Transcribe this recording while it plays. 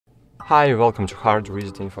Hi, welcome to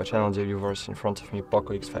HardReset.Info channel, dear viewers. In front of me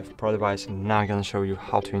POCO X5 Pro device, and now I'm gonna show you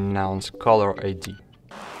how to announce caller ID.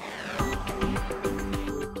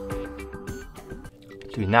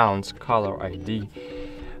 To announce caller ID,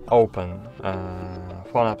 open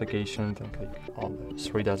phone application, then click on the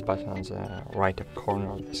three dots button on the right up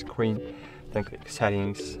corner of the screen, then click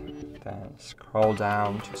settings, then scroll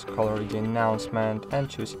down, choose caller ID announcement and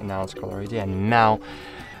choose announce caller ID, and now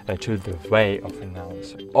choose the way of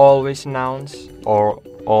announce. Always announce or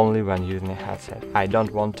only when using a headset. I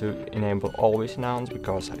don't want to enable always announce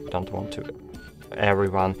because I don't want to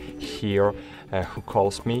everyone hear who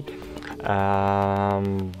calls me,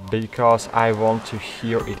 because I want to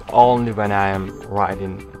hear it only when I am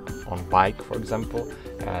riding on bike, for example,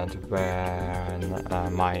 and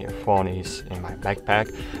when my phone is in my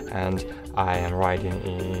backpack and I am riding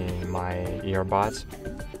in my earbuds.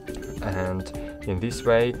 And in this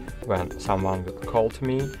way, when someone will call to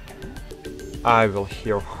me, I will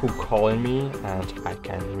hear who calling me, and I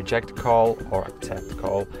can reject call or accept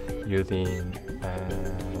call using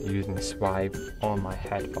swipe on my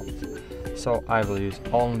headphones. So I will use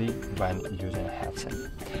only when using a headset.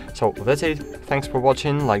 So that's it. Thanks for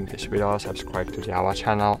watching. Like this video, subscribe to our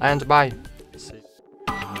channel, and bye.